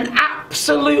 an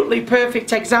absolutely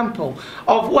perfect example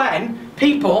of when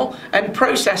people and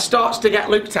process starts to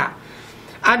get looked at.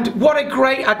 And what a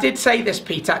great, I did say this,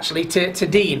 Pete, actually, to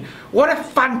Dean, what a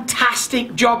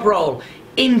fantastic job role,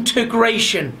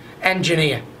 integration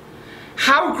engineer.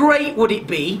 How great would it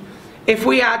be if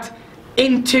we had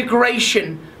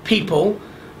integration people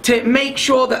to make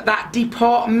sure that that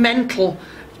departmental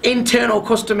internal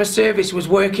customer service was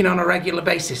working on a regular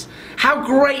basis? How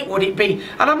great would it be?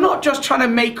 And I'm not just trying to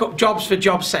make up jobs for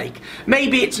job's sake.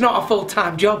 Maybe it's not a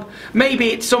full-time job.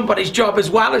 Maybe it's somebody's job as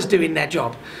well as doing their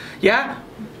job. Yeah?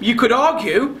 You could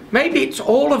argue maybe it's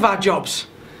all of our jobs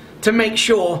to make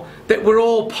sure that we're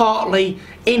all partly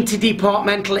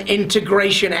interdepartmental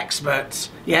integration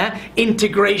experts, yeah,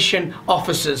 integration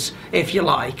officers, if you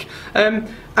like.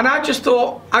 And I just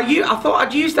thought, I thought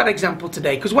I'd use that example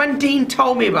today, because when Dean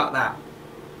told me about that,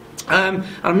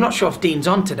 I'm not sure if Dean's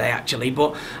on today actually,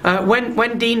 but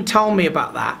when Dean told me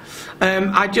about that,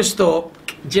 I just thought,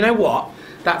 do you know what?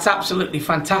 That's absolutely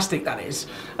fantastic, that is,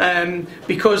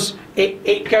 because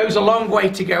it goes a long way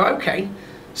to go, okay,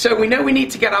 so we know we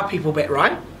need to get our people bit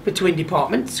right between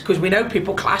departments, because we know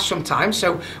people clash sometimes,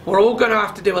 so we're all going to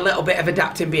have to do a little bit of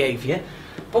adapting behaviour.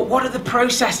 But what are the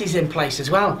processes in place as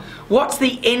well? What's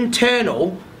the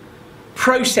internal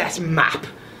process map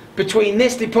between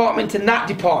this department and that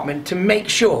department to make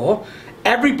sure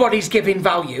everybody's giving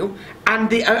value,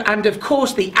 and of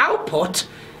course the output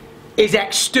is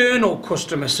external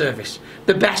customer service,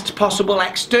 the best possible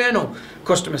external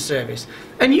customer service.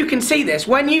 And you can see this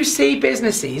when you see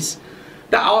businesses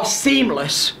that are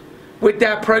seamless with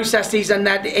their processes and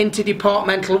their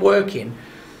interdepartmental working.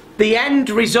 The end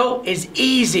result is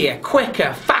easier,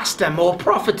 quicker, faster, more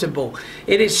profitable.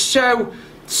 It is so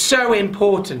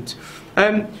important.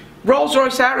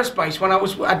 Rolls-Royce Aerospace, when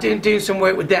I did do some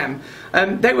work with them,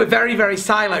 they were very, very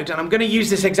siloed, and I'm going to use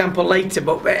this example later,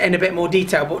 but in a bit more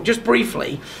detail. But just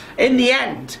briefly, in the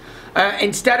end,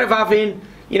 instead of having,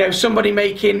 you know, somebody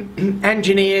making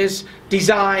engineers,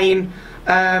 design,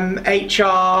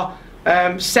 HR,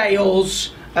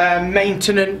 sales,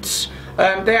 maintenance,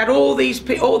 they had all these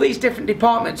different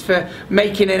departments for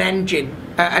making an engine,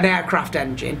 an aircraft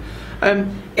engine.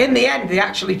 In the end, they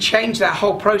actually changed their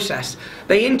whole process.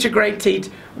 They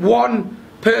integrated one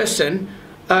person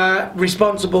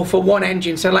responsible for one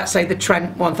engine. So let's say the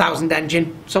Trent 1000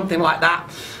 engine, something like that.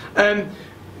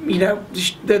 You know,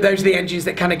 those are the engines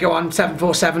that kind of go on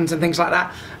 747s and things like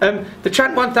that. The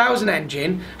Trent 1000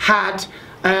 engine had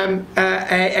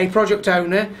a project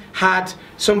owner, had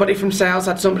somebody from sales,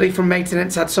 had somebody from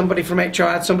maintenance, had somebody from HR,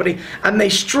 had somebody, and they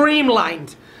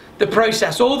streamlined the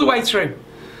process all the way through,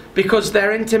 because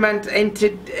their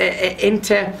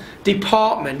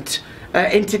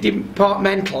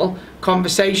interdepartmental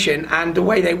conversation and the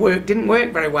way they work didn't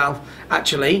work very well,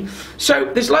 actually. So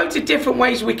there's loads of different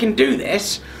ways we can do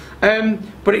this,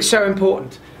 but it's so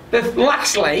important.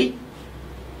 Lastly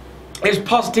is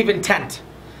positive intent.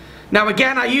 Now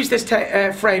again, I used this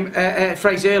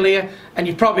phrase earlier, and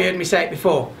you've probably heard me say it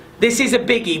before. This is a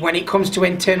biggie when it comes to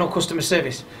internal customer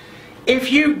service.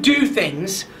 If you do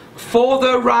things for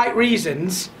the right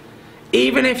reasons,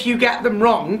 even if you get them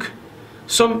wrong,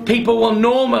 some people will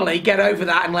normally get over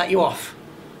that and let you off.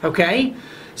 Okay?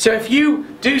 So if you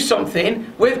do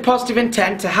something with positive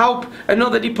intent to help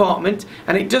another department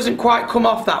and it doesn't quite come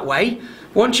off that way,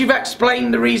 once you've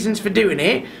explained the reasons for doing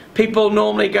it, people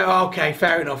normally go, okay,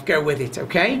 fair enough, go with it,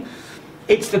 okay?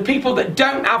 It's the people that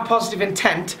don't have positive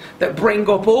intent that bring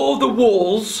up all the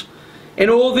walls in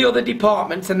all the other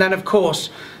departments, and then of course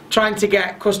trying to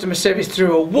get customer service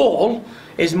through a wall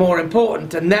is more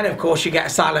important. And then of course you get a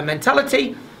silent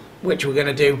mentality, which we're going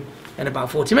to do in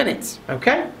about 40 minutes.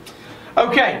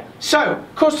 Okay, so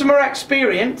customer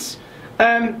experience,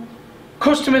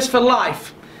 customers for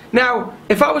life. Now,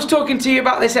 if I was talking to you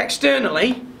about this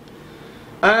externally,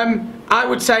 I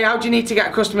would say, how do you need to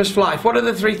get customers for life? What are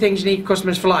the 3 things you need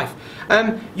customers for life?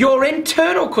 Your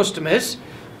internal customers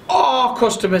are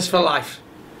customers for life,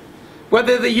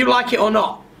 whether you like it or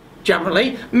not,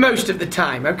 generally, most of the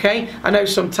time, okay? I know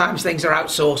sometimes things are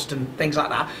outsourced and things like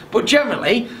that, but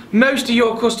generally, most of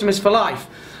your customers for life,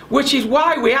 which is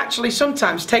why we actually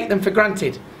sometimes take them for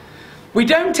granted. We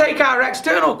don't take our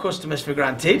external customers for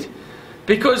granted,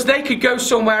 because they could go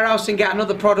somewhere else and get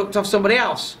another product off somebody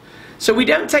else. So we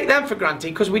don't take them for granted,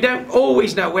 because we don't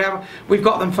always know we've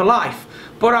got them for life.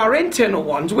 But our internal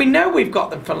ones, we know we've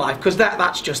got them for life, because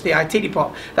that's just the IT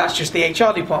department, that's just the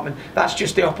HR department, that's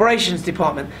just the operations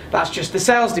department, that's just the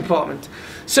sales department.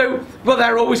 So, well,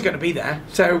 they're always going to be there.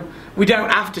 So we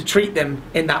don't have to treat them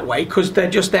in that way, because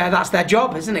they're just there. That's their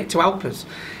job, isn't it, to help us?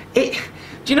 Do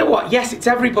you know what? Yes, it's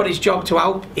everybody's job to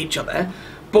help each other.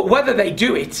 But whether they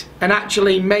do it and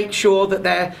actually make sure that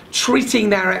they're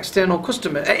treating their internal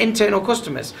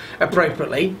customers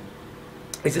appropriately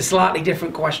is a slightly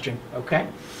different question, okay?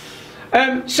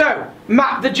 So,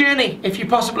 map the journey if you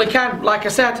possibly can. Like I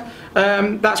said,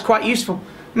 that's quite useful.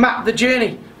 Map the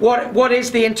journey. What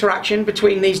is the interaction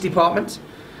between these departments?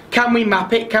 Can we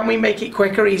map it? Can we make it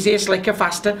quicker, easier, slicker,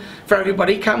 faster for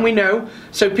everybody? Can we know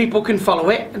so people can follow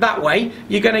it? That way,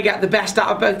 you're going to get the best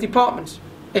out of both departments,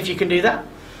 if you can do that.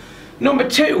 Number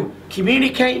 2,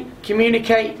 communicate,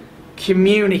 communicate,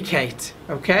 communicate,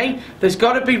 okay? There's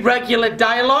got to be regular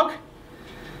dialogue.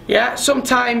 Yeah,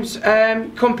 sometimes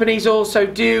companies also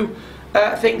do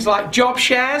things like job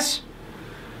shares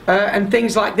and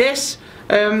things like this.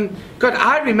 God,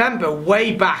 I remember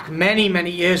way back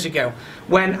many years ago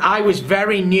when I was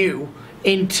very new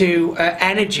into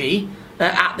energy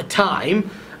at the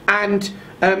time, and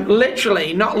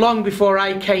literally not long before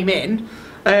I came in,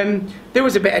 there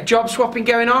was a bit of job swapping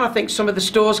going on. I think some of the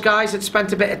stores guys had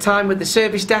spent a bit of time with the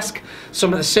service desk.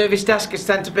 Some of the service desk had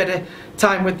spent a bit of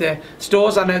time with the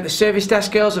stores. I know the service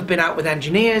desk girls have been out with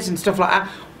engineers and stuff like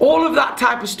that. All of that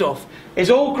type of stuff is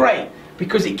all great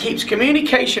because it keeps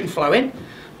communication flowing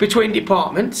between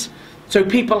departments, so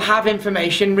people have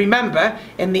information. Remember,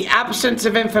 in the absence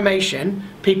of information,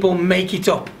 people make it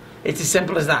up. It's as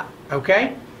simple as that,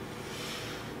 okay?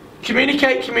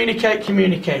 Communicate, communicate,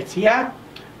 communicate, yeah?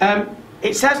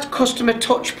 It says customer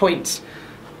touch points,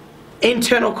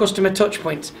 internal customer touch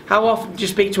points. How often do you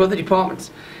speak to other departments?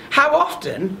 How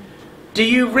often do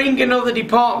you ring another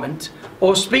department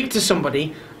or speak to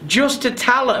somebody just to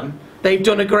tell them they've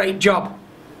done a great job,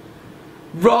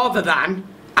 rather than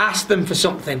ask them for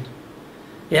something?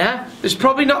 Yeah? There's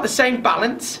probably not the same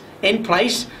balance in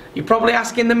place. You're probably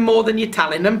asking them more than you're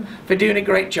telling them for doing a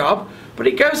great job, but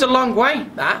it goes a long way,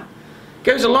 that.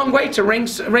 Goes a long way to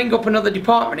ring up another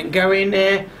department and go in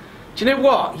there. Do you know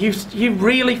what? You've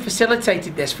really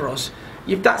facilitated this for us.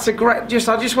 That's a great. I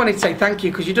just wanted to say thank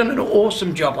you, because you've done an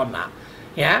awesome job on that.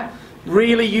 Yeah,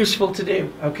 really useful to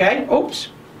do. Okay. Oops.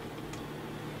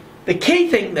 The key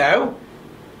thing though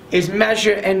is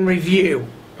measure and review.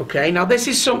 Okay. Now this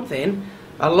is something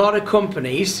a lot of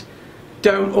companies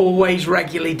don't always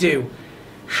regularly do.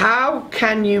 How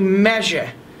can you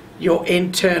measure your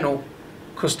internal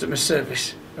customer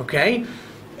service? Okay,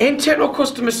 internal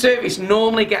customer service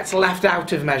normally gets left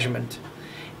out of measurement.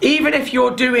 Even if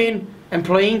you're doing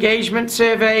employee engagement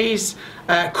surveys,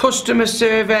 customer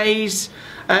surveys,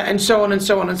 and so on and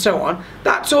so on and so on,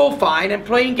 that's all fine.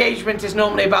 Employee engagement is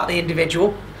normally about the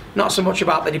individual, not so much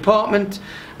about the department,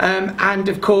 and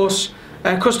of course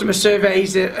customer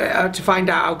surveys are to find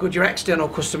out how good your external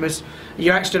customer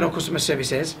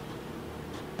service is.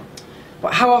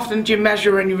 But how often do you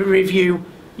measure and review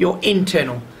your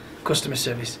internal customer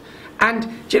service? And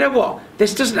do you know what?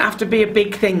 This doesn't have to be a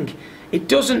big thing. It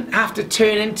doesn't have to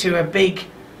turn into a big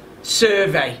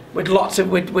survey with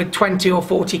with 20 or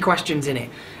 40 questions in it.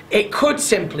 It could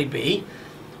simply be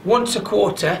once a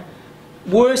quarter,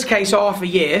 worst case half a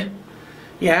year.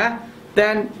 Yeah.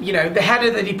 Then, you know, the head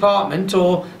of the department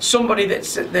or somebody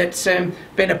that's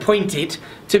been appointed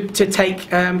to take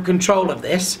control of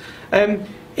this.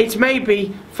 It's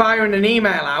maybe firing an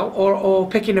email out or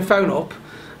picking the phone up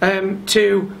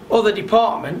to other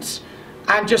departments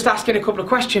and just asking a couple of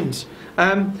questions.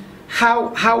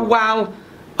 How well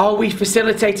are we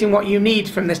facilitating what you need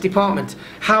from this department?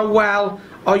 How well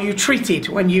are you treated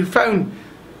when you phone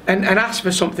and ask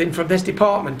for something from this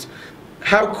department?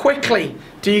 How quickly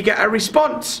do you get a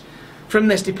response from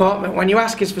this department when you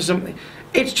ask us for something?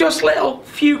 It's just little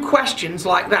few questions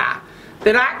like that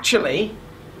that actually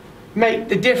make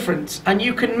the difference, and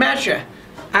you can measure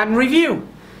and review.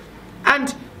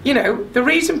 And you know, the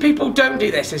reason people don't do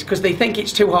this is because they think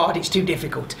it's too hard, it's too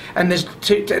difficult, and they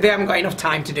haven't got enough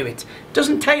time to do it. It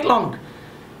doesn't take long.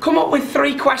 Come up with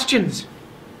 3 questions.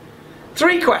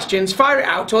 3 questions, fire it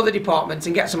out to other departments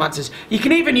and get some answers. You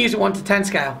can even use a 1 to 10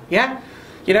 scale, yeah?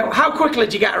 You know, how quickly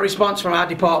do you get a response from our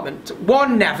department?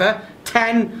 1, never.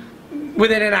 10,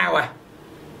 within an hour.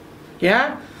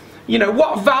 Yeah? You know,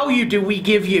 what value do we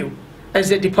give you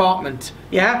as a department?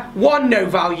 Yeah? 1, no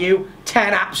value.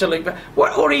 10, absolute.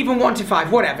 Or even 1 to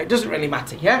 5, whatever. It doesn't really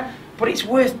matter, yeah? But it's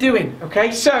worth doing,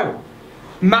 okay? So,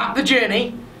 map the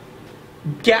journey.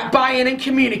 Get buy-in and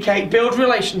communicate. Build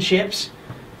relationships.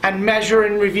 And measure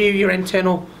and review your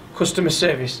internal customer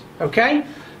service, okay?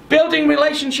 Building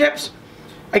relationships.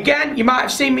 Again, you might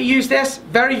have seen me use this.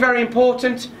 Very, very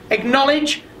important.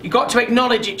 Acknowledge. You've got to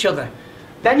acknowledge each other.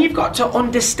 Then you've got to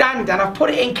understand, and I've put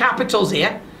it in capitals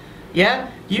here. Yeah?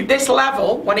 This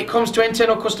level, when it comes to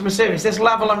internal customer service, this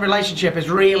level and relationship is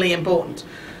really important.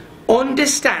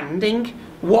 Understanding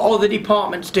what other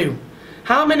departments do.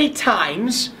 How many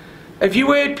times have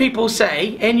you heard people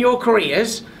say in your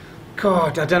careers,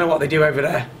 God, I don't know what they do over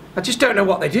there. I just don't know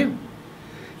what they do.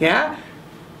 Yeah?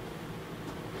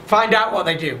 Find out what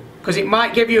they do, because it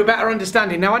might give you a better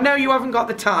understanding. Now, I know you haven't got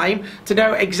the time to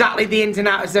know exactly the ins and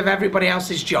outs of everybody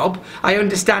else's job. I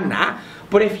understand that.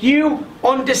 But if you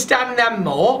understand them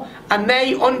more and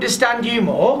they understand you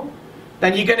more,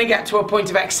 then you're going to get to a point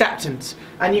of acceptance.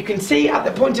 And you can see at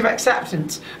the point of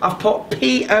acceptance, I've put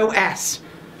POS.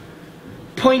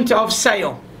 Point of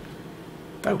sale.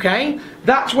 Okay?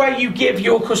 That's where you give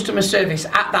your customer service,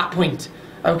 at that point.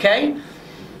 Okay?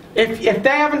 If they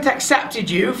haven't accepted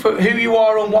you for who you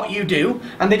are and what you do,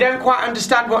 and they don't quite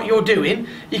understand what you're doing,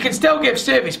 you can still give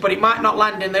service, but it might not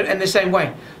land in the same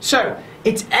way. So,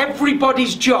 it's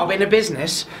everybody's job in a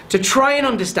business to try and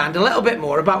understand a little bit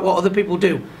more about what other people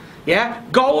do. Yeah?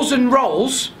 Goals and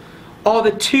roles are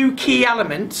the 2 key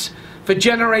elements for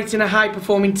generating a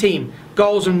high-performing team.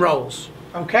 Goals and roles.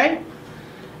 Okay?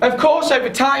 Of course, over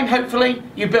time, hopefully,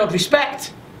 you build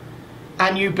respect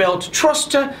and you build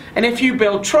trust. And if you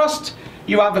build trust,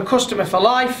 you have a customer for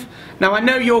life. Now, I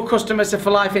know your customers are for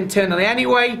life internally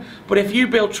anyway, but if you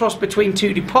build trust between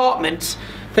 2 departments,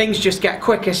 things just get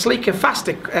quicker, sleeker,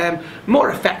 faster,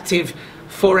 more effective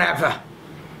forever.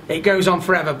 It goes on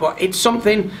forever, but it's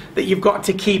something that you've got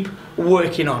to keep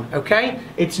working on, okay?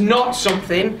 It's not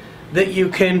something that you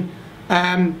can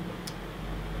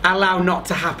allow not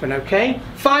to happen, okay?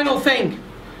 Final thing,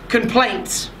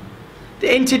 complaints. The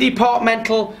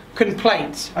interdepartmental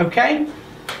complaints, okay?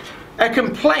 A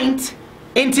complaint,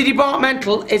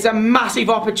 interdepartmental, is a massive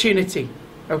opportunity,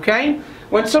 okay?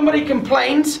 When somebody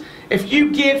complains, if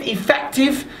you give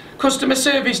effective customer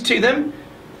service to them,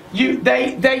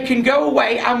 they can go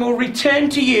away and will return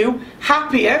to you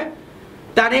happier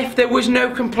than if there was no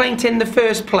complaint in the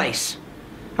first place.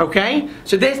 Okay?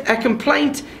 So a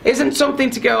complaint isn't something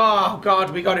to go, oh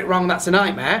God, we got it wrong, that's a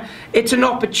nightmare. It's an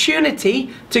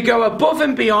opportunity to go above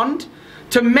and beyond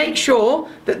to make sure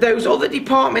that those other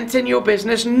departments in your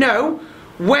business know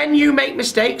when you make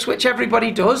mistakes, which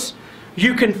everybody does,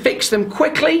 you can fix them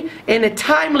quickly, in a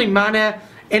timely manner,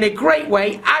 in a great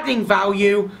way, adding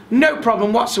value, no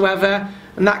problem whatsoever,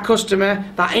 and that customer,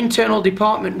 that internal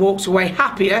department walks away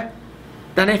happier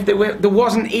than if there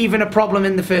wasn't even a problem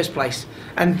in the first place.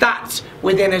 And that's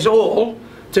within us all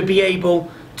to be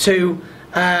able to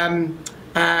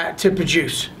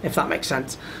produce, if that makes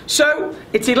sense. So,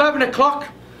 it's 11 o'clock.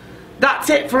 That's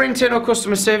it for internal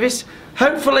customer service.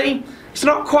 Hopefully, it's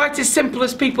not quite as simple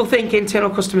as people think, internal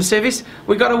customer service.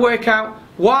 We've got to work out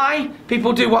why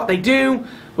people do what they do.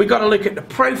 We've got to look at the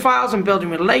profiles and building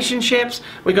relationships.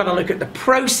 We've got to look at the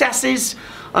processes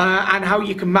and how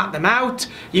you can map them out.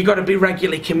 You've got to be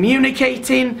regularly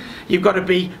communicating. You've got to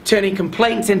be turning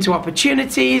complaints into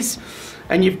opportunities.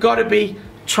 And you've got to be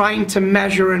trying to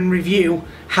measure and review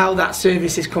how that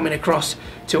service is coming across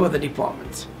to other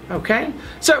departments. Okay?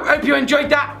 So, hope you enjoyed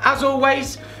that. As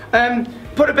always,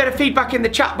 put a bit of feedback in the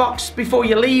chat box before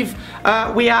you leave.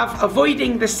 We have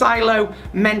avoiding the silo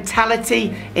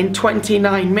mentality in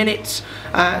 29 minutes.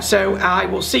 So I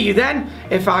will see you then.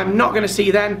 If I'm not going to see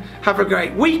you then, have a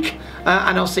great week,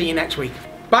 and I'll see you next week.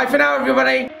 Bye for now,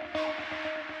 everybody.